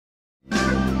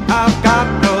I've got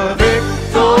the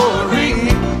victory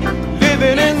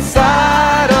living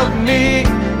inside of me.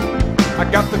 I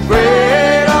got the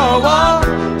greater one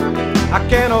I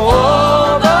can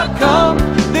overcome.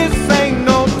 This ain't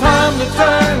no time to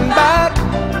turn back,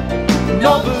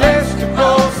 no place to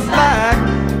grow slack.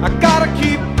 I gotta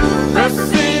keep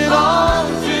pressing on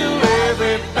till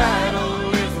every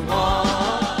battle is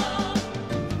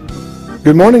won.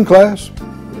 Good morning, class.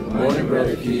 Good morning,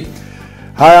 Brother Keith.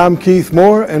 Hi, I'm Keith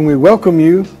Moore, and we welcome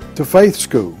you to Faith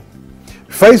School.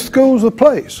 Faith School is a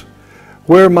place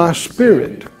where my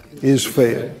spirit is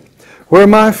fed, where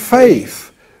my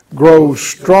faith grows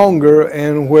stronger,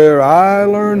 and where I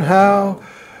learn how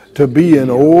to be an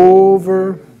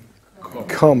overcomer.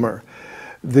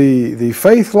 The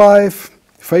faith life,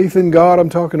 faith in God I'm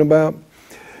talking about,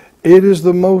 it is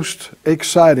the most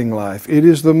exciting life. It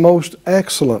is the most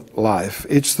excellent life.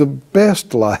 It's the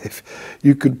best life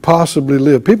you could possibly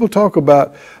live. People talk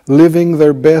about living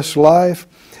their best life.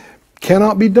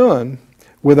 Cannot be done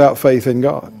without faith in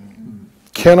God.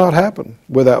 Cannot happen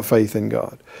without faith in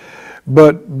God.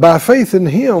 But by faith in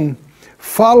Him,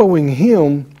 following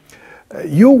Him,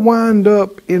 you'll wind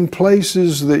up in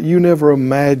places that you never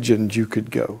imagined you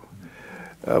could go.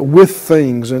 With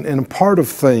things and a part of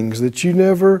things that you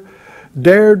never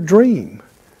dared dream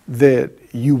that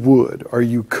you would or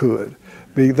you could.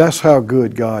 That's how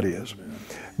good God is.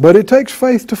 But it takes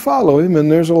faith to follow Him,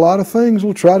 and there's a lot of things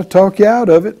will try to talk you out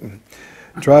of it, and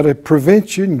try to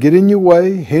prevent you and get in your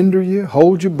way, hinder you,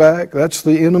 hold you back. That's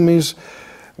the enemy's,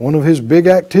 one of his big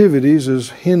activities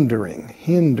is hindering.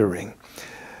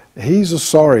 He's a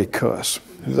sorry cuss.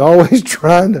 He's always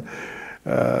trying to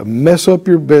mess up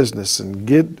your business and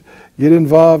get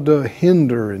involved to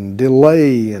hinder and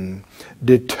delay and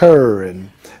deter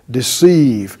and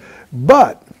deceive.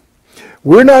 But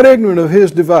we're not ignorant of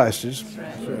his devices.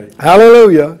 Right.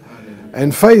 Hallelujah.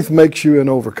 And faith makes you an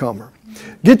overcomer.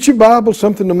 Get your Bible,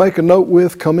 something to make a note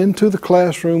with. Come into the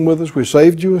classroom with us. We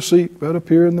saved you a seat right up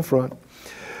here in the front.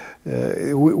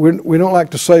 We don't like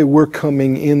to say we're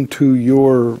coming into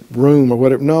your room or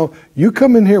whatever. No, you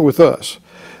come in here with us.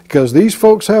 Because these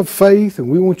folks have faith, and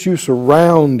we want you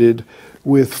surrounded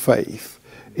with faith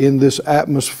in this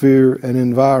atmosphere and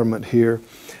environment here.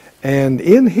 And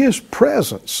in His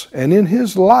presence and in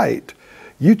His light,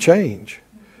 you change.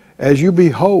 As you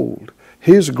behold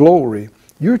His glory,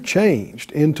 you're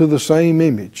changed into the same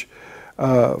image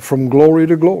from glory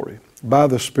to glory by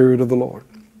the Spirit of the Lord.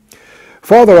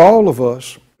 Father, all of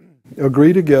us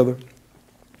agree together,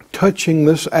 touching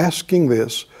this, asking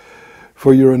this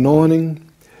for your anointing,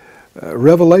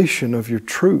 revelation of your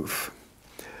truth,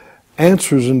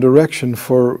 answers and direction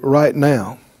for right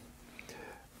now,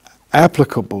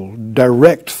 applicable,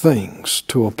 direct things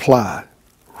to apply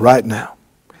right now.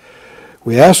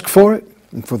 We ask for it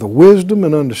and for the wisdom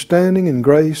and understanding and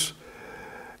grace.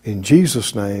 In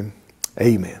Jesus' name,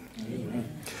 amen.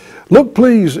 Amen. Look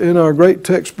please in our great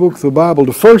textbook, the Bible,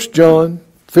 to 1 John,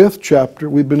 5th chapter.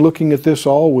 We've been looking at this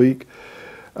all week,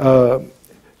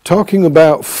 talking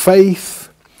about faith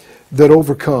that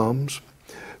overcomes.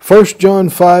 1 John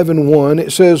 5:1,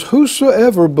 it says,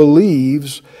 "Whosoever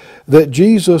believes that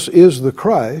Jesus is the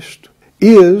Christ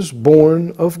is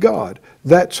born of God."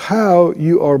 That's how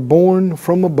you are born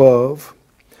from above.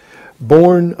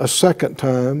 Born a second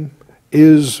time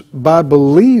is by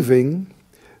believing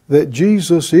that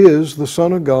Jesus is the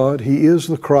Son of God. He is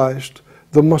the Christ,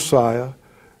 the Messiah,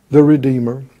 the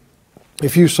Redeemer.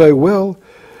 If you say, well,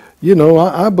 you know,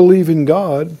 I believe in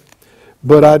God,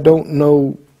 but I don't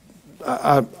know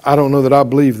that I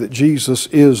believe that Jesus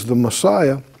is the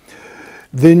Messiah,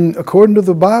 then according to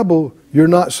the Bible, you're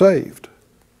not saved.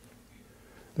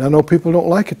 Now I know people don't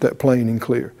like it that plain and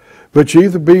clear, but you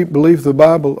either believe the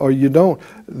Bible or you don't.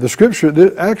 The Scripture,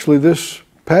 actually this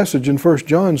passage in 1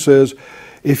 John says,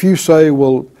 if you say,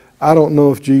 well, I don't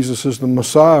know if Jesus is the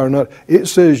Messiah or not, it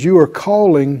says you are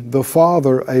calling the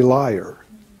Father a liar.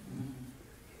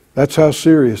 That's how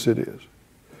serious it is.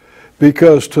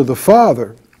 Because to the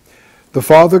Father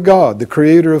God, the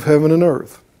Creator of heaven and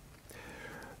earth,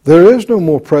 there is no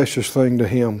more precious thing to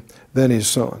Him than His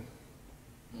Son.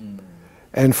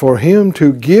 And for Him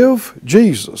to give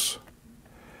Jesus,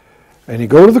 and He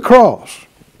go to the cross,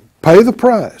 pay the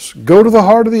price, go to the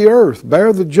heart of the earth,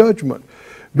 bear the judgment,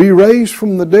 be raised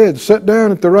from the dead, sit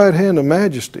down at the right hand of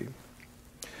majesty,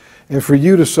 and for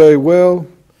you to say, well,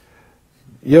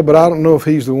 yeah, but I don't know if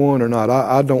He's the one or not.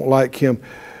 I don't like Him.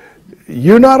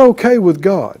 You're not okay with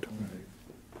God.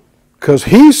 Because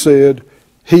He said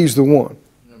He's the one.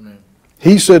 Amen.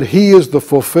 He said He is the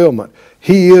fulfillment.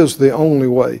 He is the only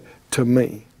way to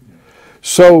me.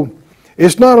 So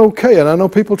It's not okay. And I know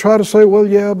people try to say, well,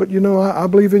 yeah, but I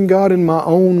believe in God in my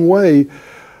own way.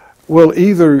 Well,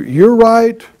 either you're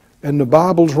right and the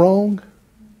Bible's wrong,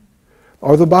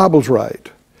 or the Bible's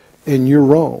right and you're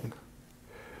wrong.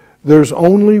 There's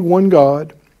only one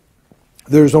God.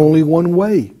 There's only one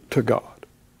way to God,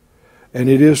 and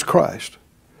it is Christ.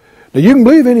 Now, you can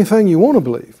believe anything you want to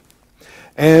believe.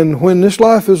 And when this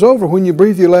life is over, when you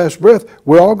breathe your last breath,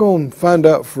 we're all going to find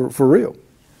out for real.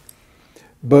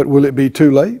 But will it be too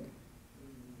late?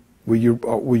 Will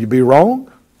you be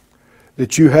wrong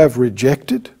that you have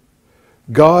rejected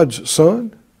God's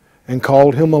Son and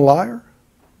called Him a liar?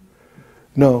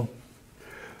 No.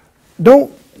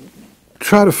 Don't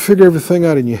try to figure everything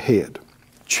out in your head.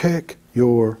 Check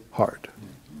your heart.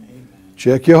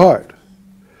 Check your heart.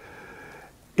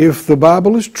 If the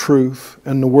Bible is truth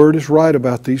and the Word is right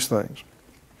about these things,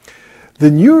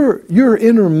 then your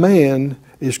inner man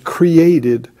is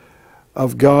created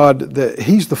of God, that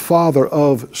He's the Father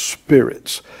of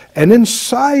spirits. And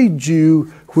inside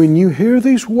you, when you hear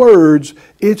these words,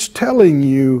 it's telling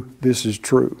you this is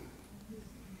true.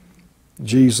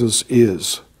 Jesus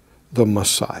is the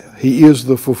Messiah. He is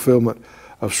the fulfillment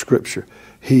of Scripture.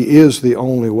 He is the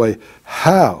only way.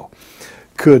 How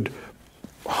could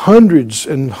hundreds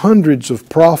and hundreds of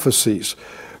prophecies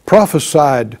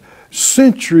prophesied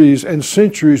centuries and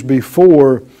centuries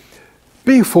before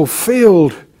be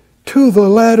fulfilled to the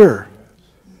letter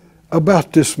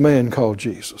about this man called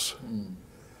Jesus?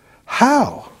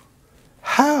 How?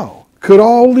 How could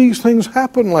all these things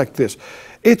happen like this?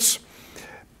 It's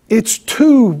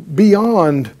too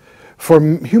beyond for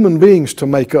human beings to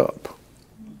make up.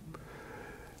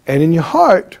 And in your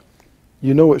heart,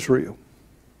 you know it's real.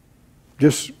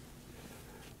 Just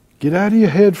get out of your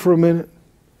head for a minute.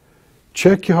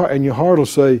 Check your heart, and your heart will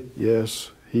say, yes,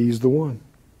 He's the one.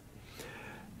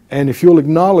 And if you'll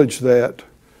acknowledge that,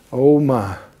 oh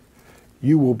my,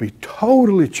 you will be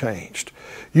totally changed.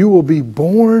 You will be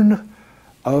born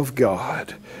of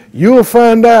God. You'll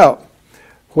find out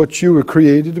what you were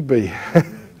created to be.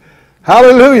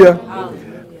 Hallelujah.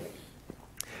 Hallelujah.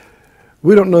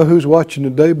 We don't know who's watching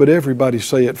today, but everybody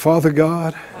say it. Father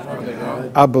God,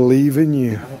 I believe in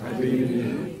you.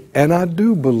 And I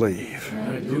do believe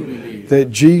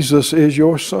that Jesus is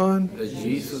your Son,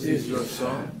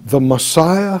 the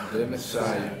Messiah,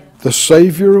 the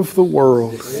Savior of the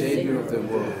world,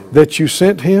 that you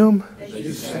sent Him,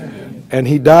 and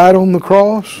He died on the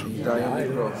cross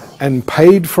and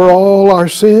paid for all our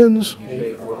sins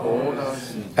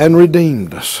and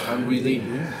redeemed us.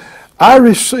 I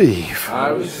receive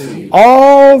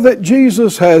all that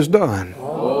Jesus has done,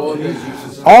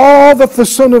 all that the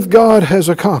Son of God has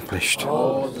accomplished.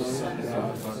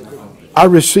 I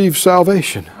receive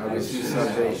salvation.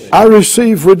 I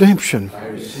receive redemption.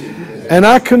 And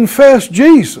I confess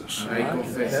Jesus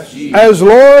as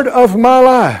Lord of my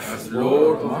life.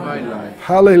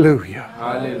 Hallelujah.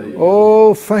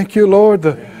 Oh, thank you, Lord.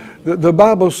 The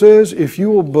Bible says if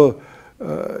you will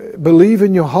believe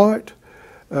in your heart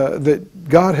that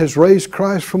God has raised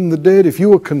Christ from the dead, if you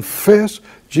will confess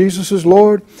Jesus is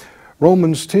Lord,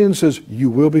 Romans 10 says you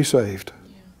will be saved.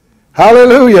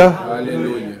 Hallelujah.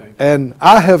 Hallelujah. And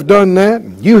I have done that,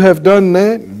 and you have done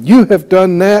that, and you have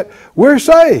done that. We're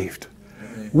saved.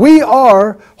 Amen. We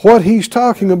are what he's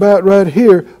talking about right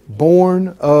here,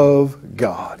 born of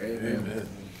God. Amen.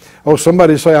 Oh,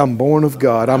 somebody say, I'm born of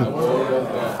God. I'm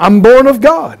born of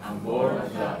God.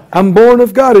 I'm born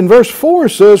of God. In verse 4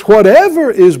 says,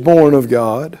 whatever is born of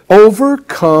God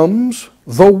overcomes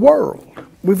the world.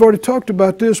 We've already talked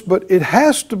about this, but it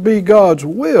has to be God's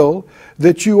will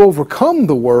that you overcome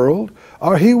the world,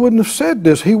 or He wouldn't have said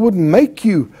this. He wouldn't make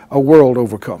you a world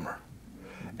overcomer.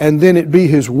 And then it be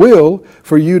His will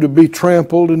for you to be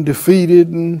trampled and defeated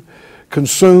and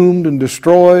consumed and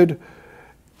destroyed.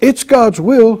 It's God's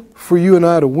will for you and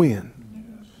I to win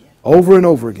over and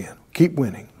over again. Keep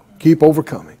winning. Keep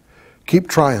overcoming. Keep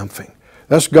triumphing.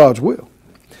 That's God's will.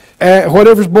 And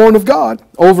whatever's born of God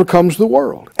overcomes the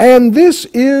world. And this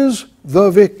is the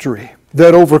victory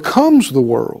that overcomes the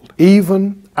world,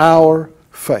 even our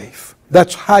faith.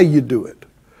 That's how you do it.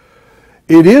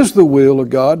 It is the will of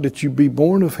God that you be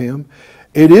born of Him.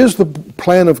 It is the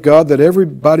plan of God that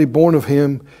everybody born of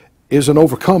Him is an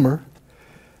overcomer.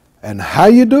 And how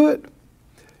you do it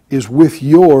is with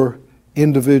your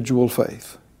individual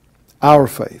faith. Our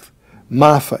faith,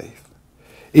 my faith,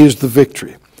 is the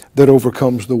victory that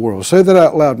overcomes the world. Say that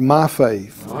out loud. My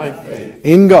faith,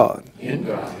 in God,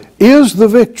 is the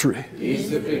victory,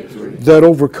 that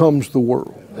overcomes the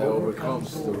world.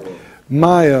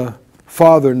 My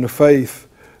father in the faith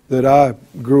that I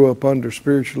grew up under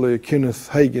spiritually, Kenneth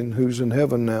Hagin, who's in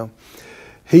heaven now,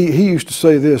 He used to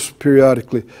say this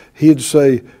periodically. He'd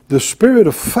say, the spirit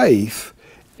of faith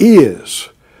is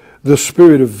the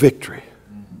spirit of victory.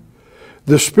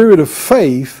 The spirit of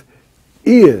faith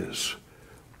is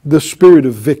the spirit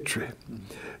of victory.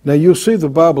 Now you'll see the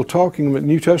Bible talking, the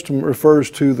New Testament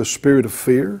refers to the spirit of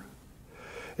fear.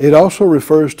 It also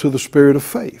refers to the spirit of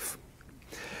faith.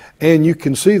 And you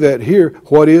can see that here.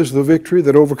 What is the victory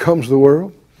that overcomes the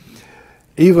world?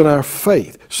 Even our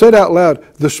faith. Say it out loud.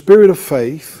 The spirit of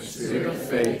faith,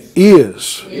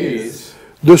 is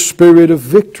the spirit of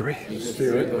victory.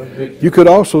 You could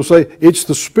also say it's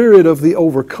the spirit of the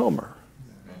overcomer.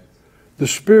 The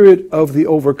spirit of the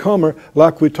overcomer,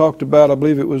 like we talked about, I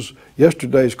believe it was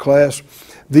yesterday's class,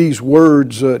 these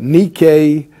words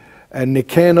Nike and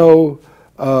Nikano,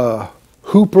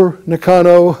 Hooper,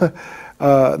 Nikano,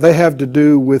 they have to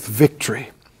do with victory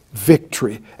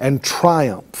and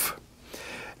triumph.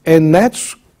 And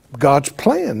that's God's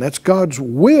plan. That's God's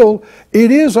will. It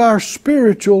is our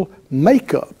spiritual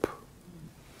makeup.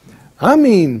 I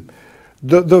mean,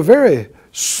 the very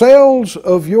cells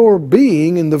of your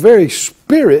being and the very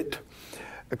spirit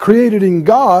created in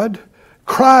God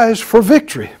cries for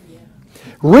victory,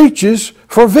 reaches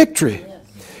for victory,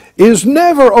 is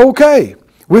never okay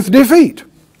with defeat.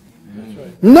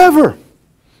 Never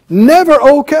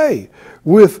okay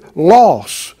with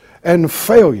loss and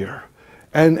failure.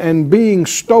 And being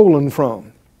stolen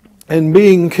from, and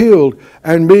being killed,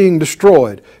 and being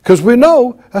destroyed. Because we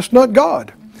know that's not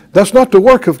God. That's not the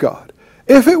work of God.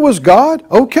 If it was God,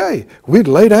 okay, we'd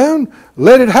lay down,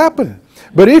 let it happen.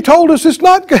 But He told us it's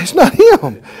not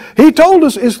Him. He told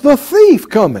us it's the thief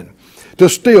coming to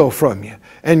steal from you,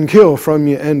 and kill from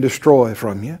you, and destroy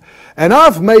from you. And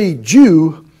I've made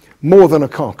you more than a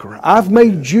conqueror. I've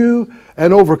made you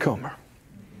an overcomer.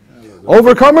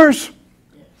 Overcomers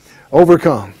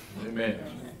overcome. Amen.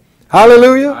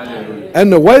 Hallelujah. Hallelujah. And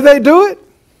the way they do it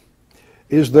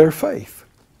is their faith.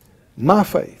 My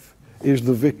faith is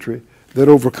the victory that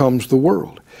overcomes the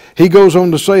world. He goes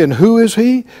on to say, and who is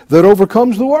he that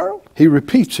overcomes the world? He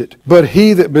repeats it. But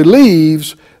he that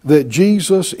believes that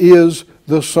Jesus is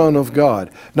the Son of God.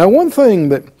 Now one thing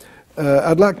that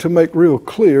I'd like to make real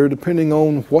clear, depending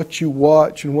on what you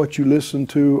watch and what you listen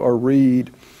to or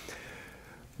read,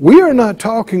 we are not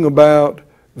talking about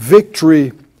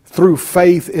victory through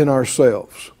faith in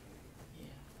ourselves.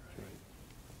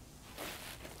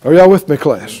 Are y'all with me,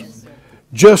 class?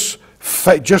 Just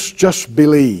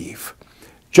believe.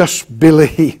 Just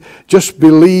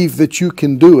believe that you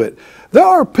can do it. There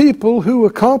are people who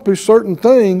accomplish certain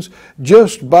things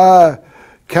just by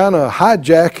kind of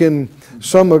hijacking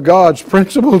some of God's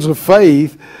principles of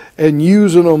faith and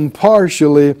using them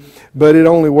partially, but it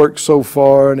only works so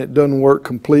far and it doesn't work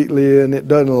completely and it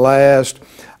doesn't last.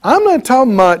 I'm not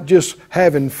talking about just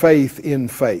having faith in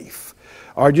faith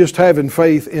or just having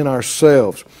faith in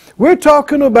ourselves. We're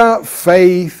talking about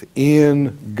faith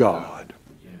in God.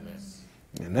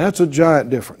 And that's a giant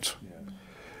difference.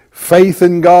 Faith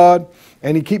in God,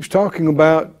 and he keeps talking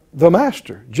about the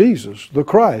Master, Jesus, the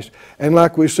Christ. And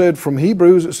like we said from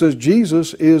Hebrews, it says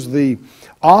Jesus is the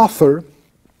author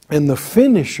and the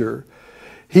finisher.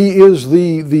 He is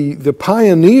the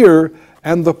pioneer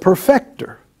and the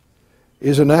perfecter,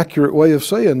 is an accurate way of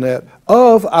saying that,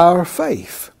 of our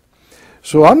faith.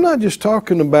 So I'm not just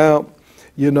talking about,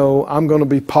 I'm going to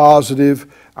be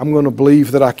positive, I'm going to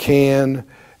believe that I can,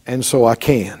 and so I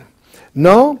can.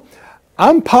 No,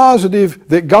 I'm positive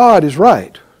that God is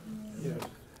right.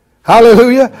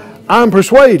 Hallelujah. I'm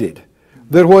persuaded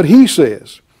that what He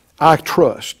says, I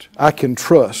can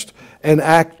trust and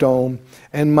act on,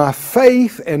 and my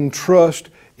faith and trust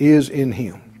is in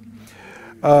Him.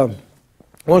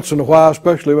 Once in a while,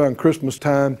 especially around Christmas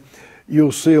time,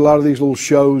 you'll see a lot of these little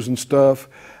shows and stuff,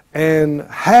 and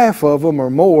half of them or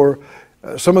more,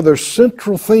 some of their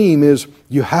central theme is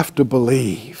you have to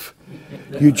believe.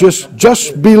 You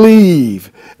just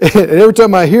believe. And every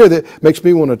time I hear that, it makes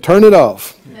me want to turn it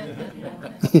off.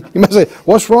 You might say,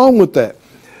 what's wrong with that?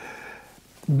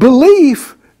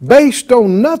 Belief based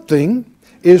on nothing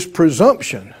is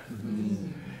presumption.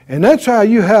 And that's how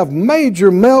you have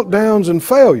major meltdowns and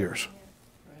failures.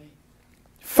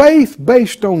 Faith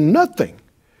based on nothing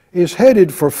is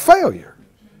headed for failure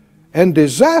and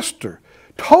disaster,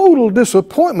 total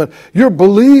disappointment. You're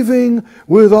believing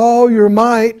with all your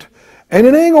might, and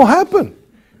it ain't going to happen.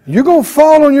 You're going to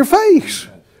fall on your face.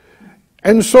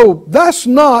 And so that's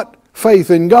not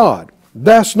faith in God.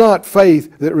 That's not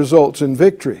faith that results in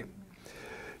victory.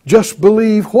 Just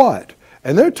believe what?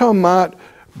 And they're talking about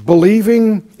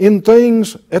believing in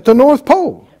things at the North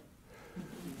Pole.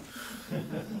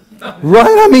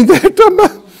 Right? I mean, they're talking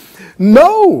about,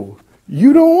 no.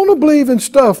 You don't want to believe in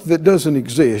stuff that doesn't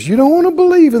exist. You don't want to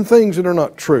believe in things that are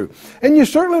not true. And you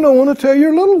certainly don't want to tell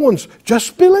your little ones,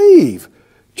 just believe.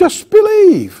 Just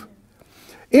believe.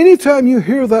 Anytime you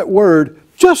hear that word,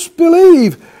 just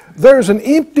believe, there's an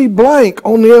empty blank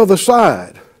on the other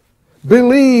side.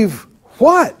 Believe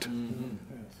what?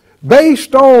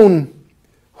 Based on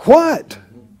what?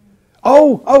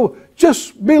 Oh,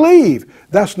 just believe.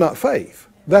 That's not faith.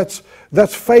 That's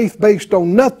faith based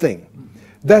on nothing.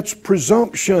 That's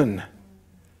presumption.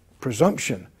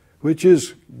 Presumption, which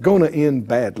is going to end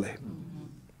badly.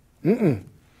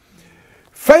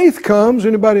 Faith comes,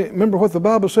 anybody remember what the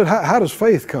Bible said? How does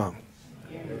faith come?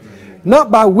 Not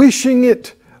by wishing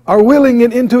it or willing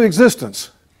it into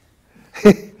existence.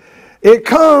 It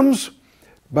comes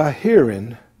by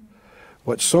hearing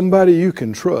what somebody you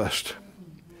can trust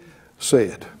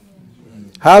said.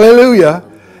 Hallelujah.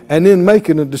 And then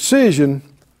making a decision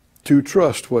to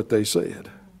trust what they said.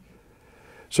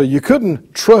 So you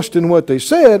couldn't trust in what they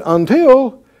said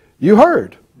until you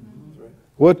heard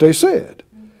what they said.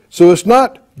 So it's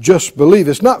not just belief.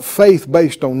 It's not faith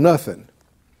based on nothing.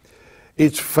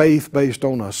 It's faith based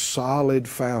on a solid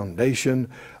foundation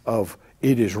of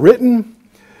it is written,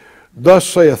 thus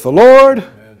saith the Lord,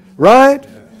 right?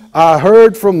 I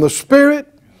heard from the Spirit,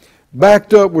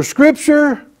 backed up with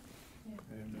Scripture.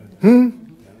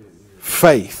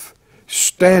 Faith,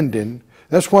 standing.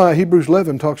 That's why Hebrews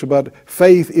 11 talks about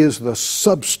faith is the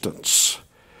substance.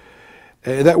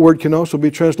 That word can also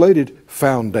be translated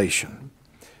foundation.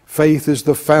 Faith is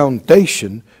the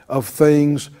foundation of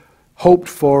things hoped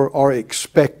for or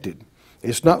expected.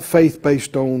 It's not faith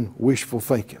based on wishful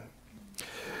thinking.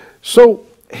 So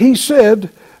he said,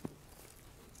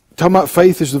 talking about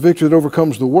faith is the victory that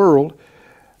overcomes the world,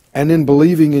 and then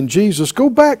believing in Jesus. Go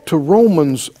back to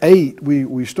Romans 8.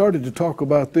 We started to talk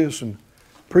about this in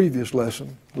previous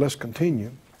lesson. Let's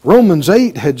continue. Romans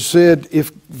 8 had said,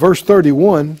 verse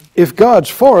 31, if God's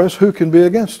for us, who can be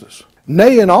against us?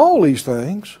 Nay, in all these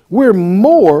things, we're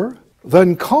more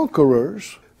than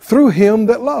conquerors through Him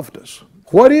that loved us.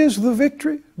 What is the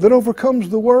victory that overcomes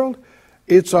the world?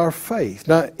 It's our faith.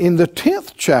 Now, in the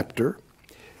 10th chapter,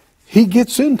 he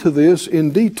gets into this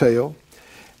in detail,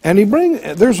 and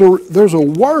there's a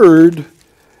word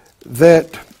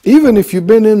that even if you've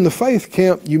been in the faith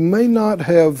camp, you may not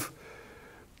have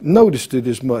noticed it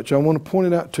as much. I want to point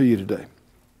it out to you today.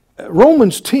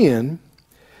 Romans 10,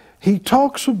 he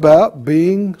talks about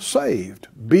being saved,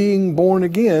 being born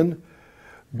again,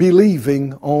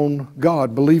 believing on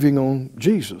God, believing on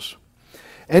Jesus.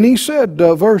 And he said,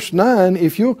 verse 9,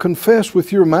 if you'll confess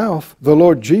with your mouth the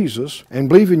Lord Jesus and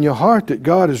believe in your heart that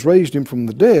God has raised Him from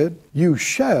the dead, you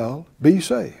shall be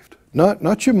saved.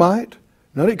 Not you might,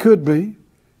 not it could be,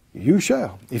 you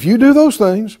shall. If you do those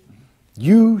things,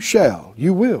 you shall,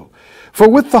 you will. For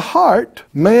with the heart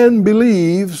man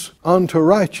believes unto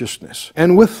righteousness,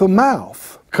 and with the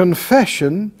mouth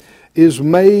confession is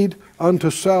made unto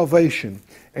salvation.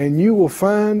 And you will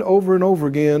find over and over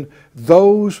again,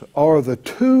 those are the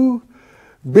two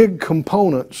big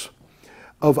components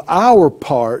of our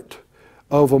part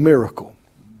of a miracle.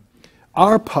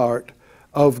 Our part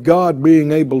of God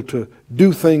being able to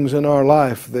do things in our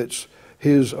life that's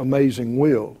His amazing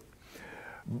will.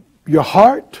 Your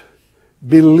heart,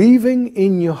 believing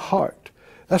in your heart.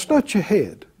 That's not your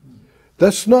head.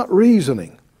 That's not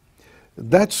reasoning.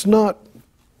 That's not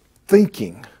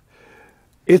thinking.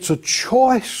 It's a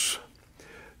choice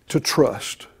to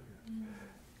trust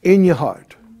in your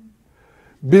heart.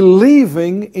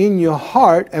 Believing in your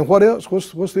heart, and what else?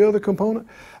 What's the other component?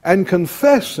 And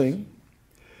confessing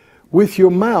with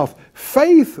your mouth.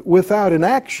 Faith without an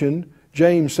action,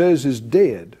 James says, is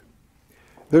dead.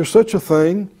 There's such a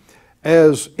thing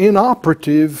as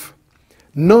inoperative,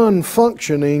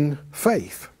 non-functioning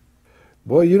faith.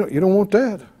 Boy, you don't want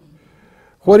that.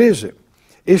 What is it?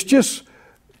 It's just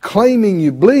claiming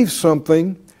you believe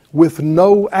something with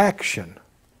no action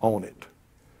on it.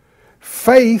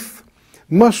 Faith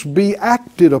must be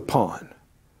acted upon.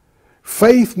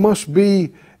 Faith must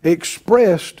be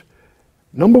expressed,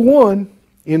 number one,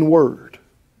 in word.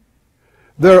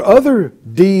 There are other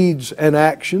deeds and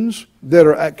actions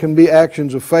that can be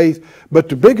actions of faith, but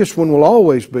the biggest one will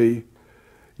always be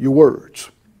your words.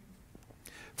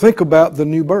 Think about the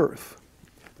new birth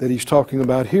that he's talking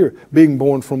about here, being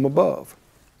born from above.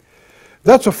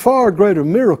 That's a far greater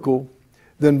miracle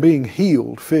than being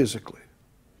healed physically.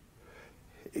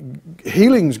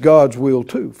 Healing's God's will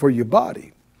too, for your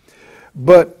body.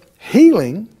 But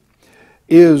healing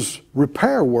is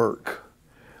repair work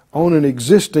on an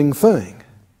existing thing.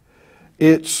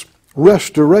 It's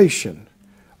restoration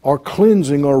or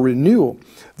cleansing or renewal.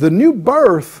 The new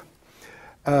birth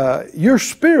your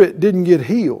spirit didn't get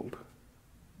healed.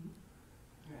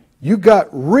 You got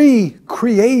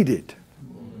recreated.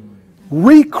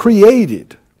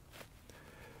 Recreated.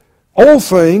 Old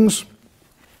things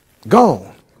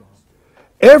gone.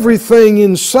 Everything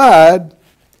inside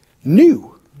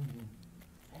new.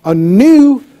 A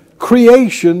new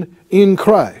creation in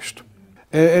Christ.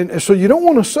 And so you don't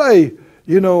want to say,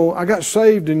 I got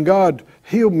saved and God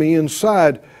healed me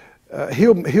inside,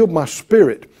 healed my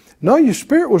spirit. No, your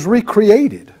spirit was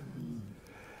recreated.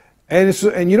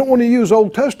 And you don't want to use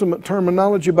Old Testament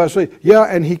terminology by saying, yeah,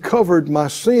 and He covered my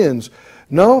sins.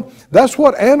 No, that's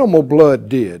what animal blood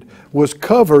did, was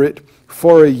cover it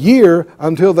for a year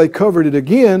until they covered it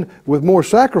again with more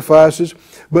sacrifices.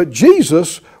 But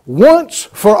Jesus, once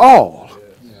for all,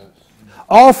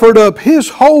 offered up His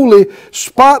holy,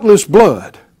 spotless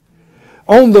blood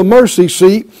on the mercy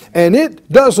seat, and it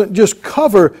doesn't just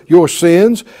cover your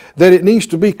sins, that it needs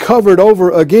to be covered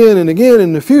over again and again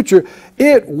in the future.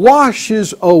 It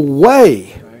washes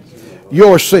away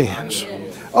your sins.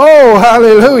 Oh,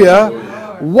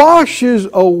 hallelujah. Washes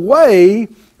away,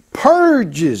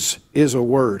 purges is a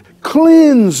word,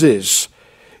 cleanses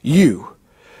you.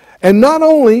 And not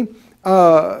only,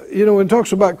 when it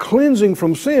talks about cleansing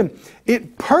from sin,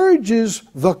 it purges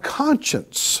the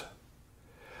conscience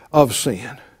of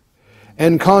sin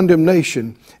and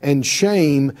condemnation and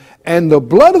shame. And the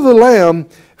blood of the Lamb,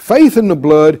 faith in the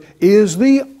blood, is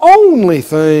the only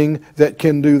thing that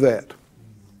can do that.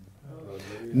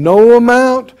 No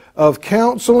amount of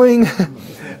counseling,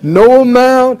 no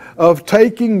amount of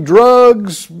taking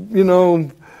drugs,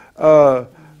 for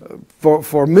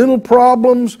mental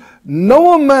problems,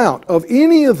 no amount of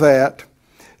any of that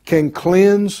can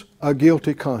cleanse a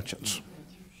guilty conscience.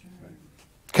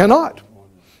 Cannot.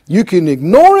 You can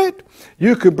ignore it.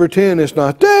 You can pretend it's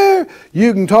not there.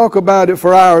 You can talk about it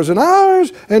for hours and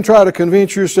hours and try to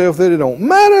convince yourself that it don't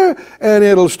matter, and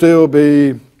it'll still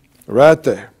be right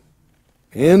there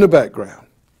in the background.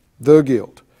 The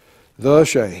guilt, the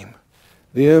shame,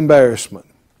 the embarrassment.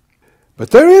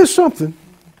 But there is something.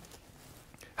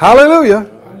 Hallelujah.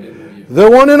 Hallelujah. The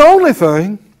one and only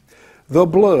thing, the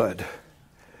blood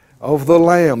of the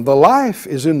Lamb. The life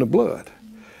is in the blood.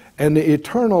 And the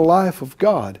eternal life of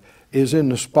God is in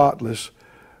the spotless,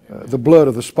 the blood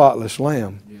of the spotless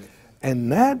Lamb. Yes.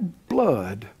 And that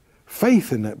blood,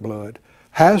 faith in that blood,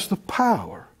 has the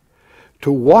power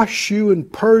to wash you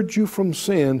and purge you from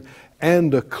sin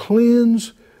and to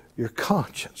cleanse your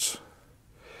conscience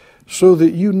so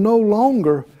that you no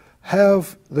longer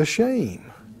have the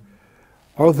shame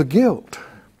or the guilt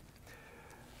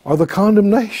or the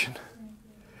condemnation.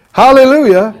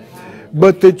 Hallelujah.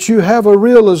 But that you have a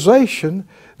realization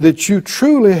that you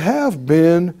truly have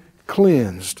been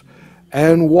cleansed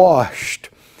and washed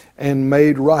and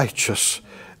made righteous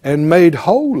and made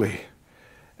holy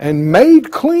and made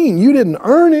clean. You didn't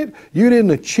earn it. You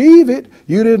didn't achieve it.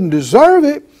 You didn't deserve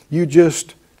it. You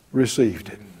just received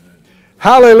it.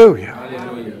 Hallelujah.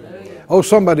 Hallelujah. Oh,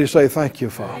 somebody say, thank you,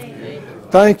 Father.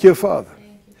 Thank you, Father.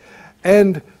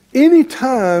 And any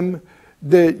time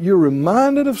that you're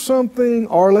reminded of something,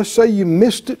 or let's say you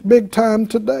missed it big time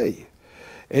today,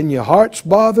 and your heart's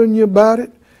bothering you about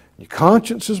it, your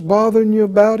conscience is bothering you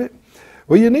about it,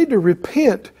 well, you need to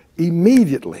repent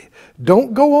immediately.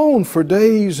 Don't go on for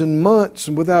days and months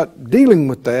and without dealing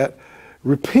with that.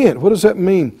 Repent. What does that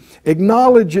mean?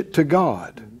 Acknowledge it to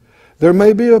God. There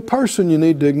may be a person you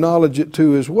need to acknowledge it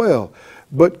to as well,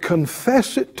 but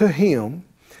confess it to Him.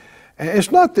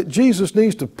 It's not that Jesus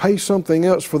needs to pay something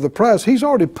else for the price. He's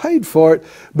already paid for it,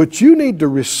 but you need to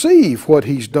receive what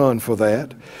He's done for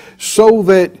that so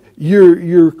that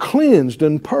you're cleansed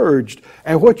and purged.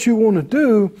 And what you want to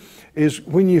do is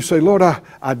when you say, Lord,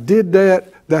 I did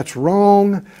that, that's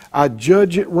wrong, I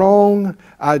judge it wrong,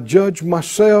 I judge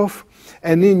myself,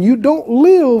 and then you don't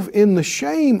live in the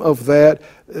shame of that.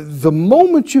 The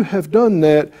moment you have done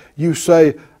that, you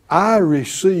say, I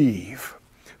receive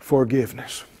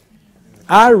forgiveness.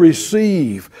 I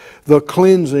receive the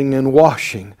cleansing and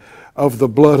washing of the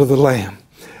blood of the Lamb.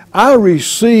 I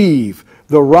receive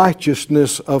the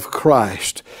righteousness of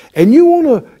Christ. And you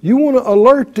want to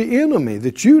alert the enemy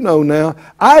that you know now,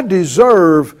 I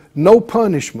deserve no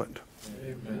punishment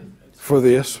for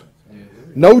this.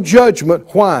 No judgment.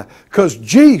 Why? Because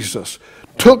Jesus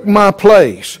took my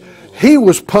place. He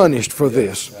was punished for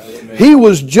this. He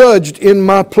was judged in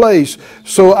my place.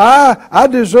 So I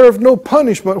deserve no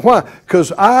punishment. Why?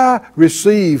 Because I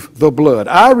receive the blood.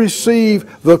 I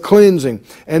receive the cleansing.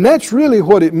 And that's really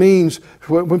what it means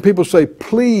when people say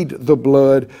plead the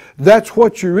blood. That's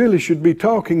what you really should be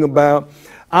talking about.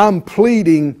 I'm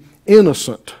pleading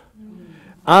innocent.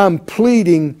 I'm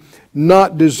pleading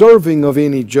not deserving of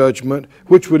any judgment,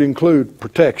 which would include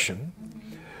protection.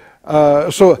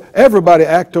 So everybody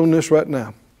act on this right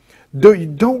now.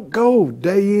 Don't go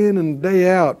day in and day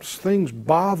out, things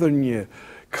bothering you,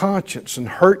 conscience and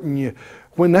hurting you,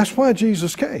 when that's why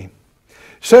Jesus came.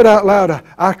 Said out loud,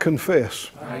 I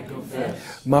confess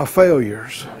my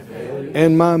failures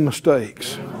and my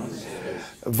mistakes,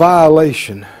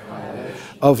 violation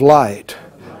of light,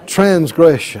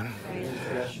 transgression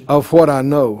of what I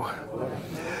know.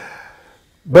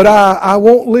 But I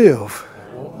won't live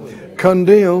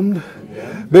condemned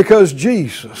because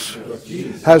Jesus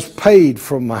has paid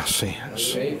for my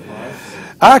sins.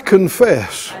 I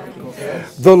confess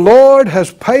the Lord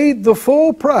has paid the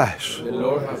full price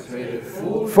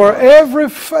for every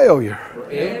failure,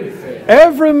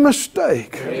 every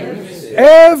mistake,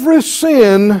 every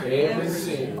sin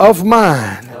of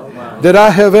mine that I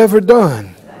have ever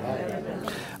done.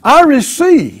 I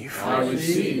receive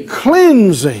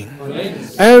cleansing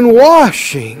and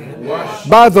washing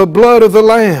by the blood of the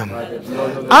Lamb.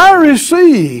 I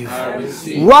receive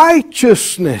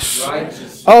righteousness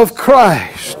of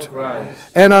Christ,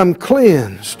 and I'm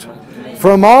cleansed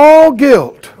from all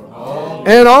guilt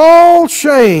and all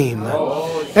shame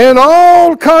and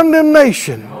all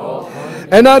condemnation.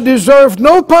 And I deserve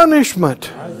no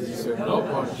punishment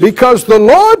because the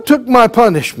Lord took my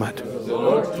punishment.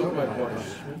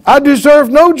 I deserve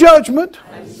no judgment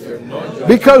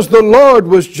because the Lord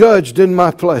was judged in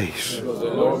my place.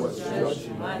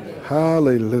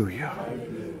 Hallelujah.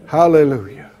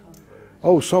 Hallelujah.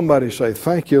 Oh, somebody say,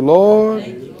 thank you, Lord.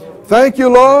 Thank you,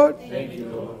 Lord.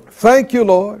 Thank you,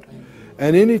 Lord.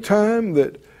 And any time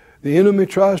that the enemy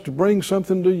tries to bring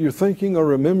something to your thinking or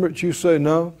remembrance, you say,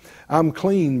 no, I'm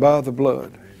clean by the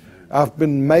blood. I've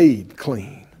been made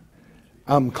clean.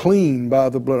 I'm clean by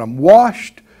the blood. I'm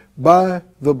washed by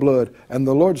the blood. And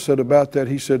the Lord said about that,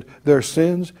 He said, their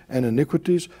sins and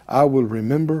iniquities I will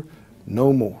remember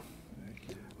no more.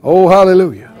 Oh,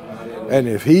 hallelujah. And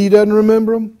if He doesn't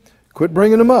remember them, quit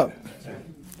bringing them up.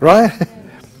 Right?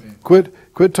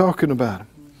 Quit talking about them.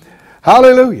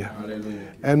 Hallelujah.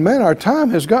 And man, our time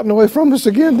has gotten away from us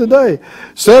again today.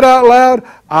 Said out loud,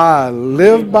 I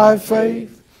live by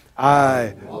faith.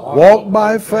 I walk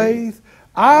by faith.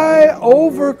 I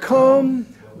overcome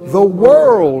the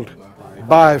world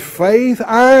by faith.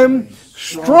 I'm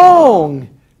strong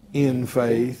in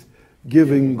faith,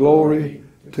 giving glory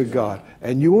to God.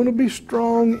 And you want to be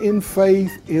strong in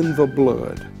faith in the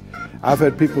blood. I've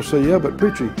had people say, yeah, but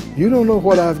preacher, you don't know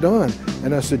what I've done.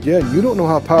 And I said, yeah, you don't know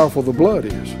how powerful the blood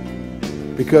is.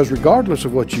 Because regardless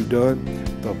of what you've done,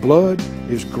 the blood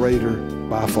is greater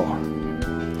by far.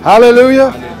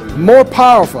 Hallelujah. More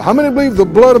powerful. How many believe the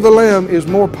blood of the Lamb is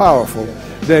more powerful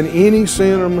than any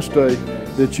sin or mistake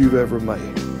that you've ever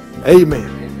made? Amen.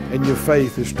 And your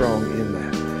faith is strong in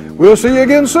that. We'll see you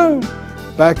again soon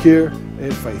back here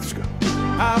at Faith School.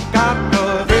 I've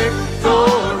got